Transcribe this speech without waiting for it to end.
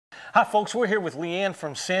Hi, folks. We're here with Leanne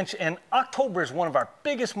from Cinch, and October is one of our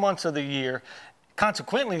biggest months of the year.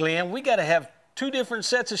 Consequently, Leanne, we got to have two different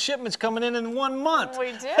sets of shipments coming in 1 month.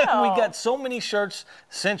 We do. We got so many shirts,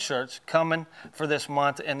 Cinch shirts, coming for this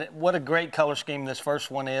month, and what a great color scheme this first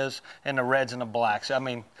one is, and the reds and the blacks. I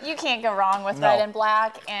mean, you can't go wrong with red and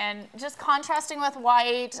black, and just contrasting with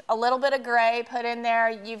white, a little bit of gray put in there.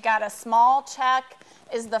 You've got a small check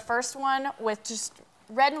is the first one with just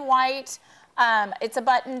red and white. It's a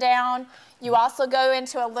button down. You also go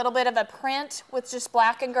into a little bit of a print with just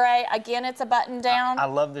black and gray. Again, it's a button down. I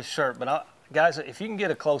love this shirt, but guys, if you can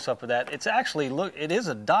get a close-up of that, it's actually, look, it is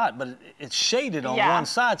a dot, but it's shaded on one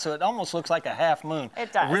side, so it almost looks like a half moon.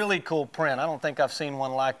 It does. Really cool print. I don't think I've seen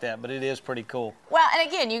one like that, but it is pretty cool. Well, and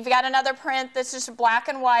again, you've got another print that's just black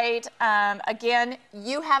and white. Again,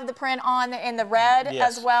 you have the print on in the red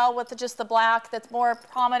as well with just the black that's more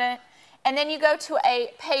prominent. And then you go to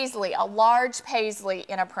a paisley, a large paisley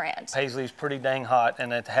in a print. Paisley's pretty dang hot,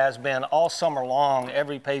 and it has been all summer long.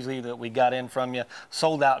 Every paisley that we got in from you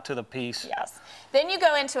sold out to the piece. Yes. Then you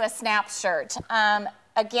go into a snap shirt.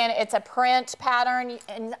 Again, it's a print pattern.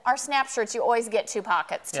 In our snap shirts, you always get two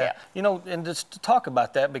pockets, too. Yeah. You know, and just to talk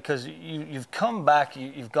about that, because you've come back,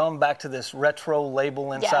 you've gone back to this retro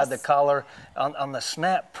label inside the collar on the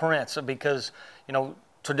snap prints, because, you know,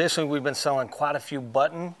 traditionally, we've been selling quite a few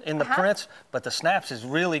button in the prints, but the snaps is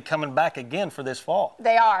really coming back again for this fall.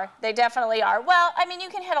 They are. They definitely are. Well, I mean, you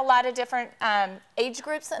can hit a lot of different age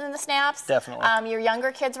groups in the snaps. Definitely. Your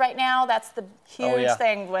younger kids right now, that's the huge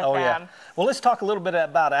thing with them. Yeah. Well, let's talk a little bit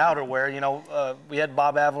about outerwear. You know, we had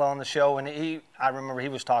Bob Avila on the show, and I remember he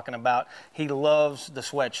was talking about he loves the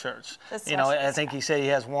sweatshirts. You know, I think he said he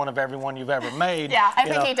has one of every one you've ever made. Yeah, I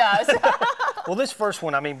think he does. Well, this first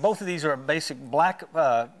one, I mean, both of these are a basic black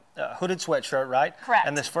hooded sweatshirt, right? Correct.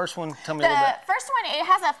 And this first one, tell me a little bit. The first one, it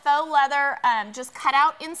has a faux leather just cut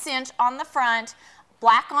out in cinch on the front,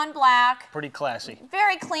 black on black. Pretty classy.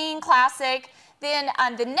 Very clean, classic. Then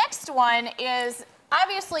the next one is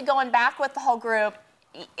obviously going back with the whole group.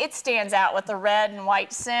 It stands out with the red and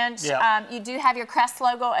white cinch. Yeah. You do have your Crest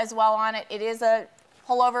logo as well on it. It is a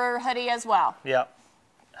pullover hoodie as well. Yeah.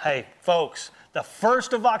 Hey, folks, the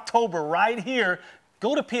 1st of October right here,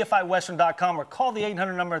 go to pfiwestern.com or call the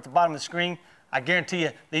 800 number at the bottom of the screen. I guarantee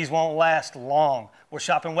you these won't last long. We're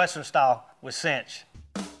shopping Western style with Cinch.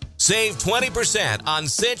 Save 20% on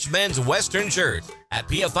Cinch men's Western shirts at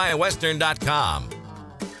pfiwestern.com.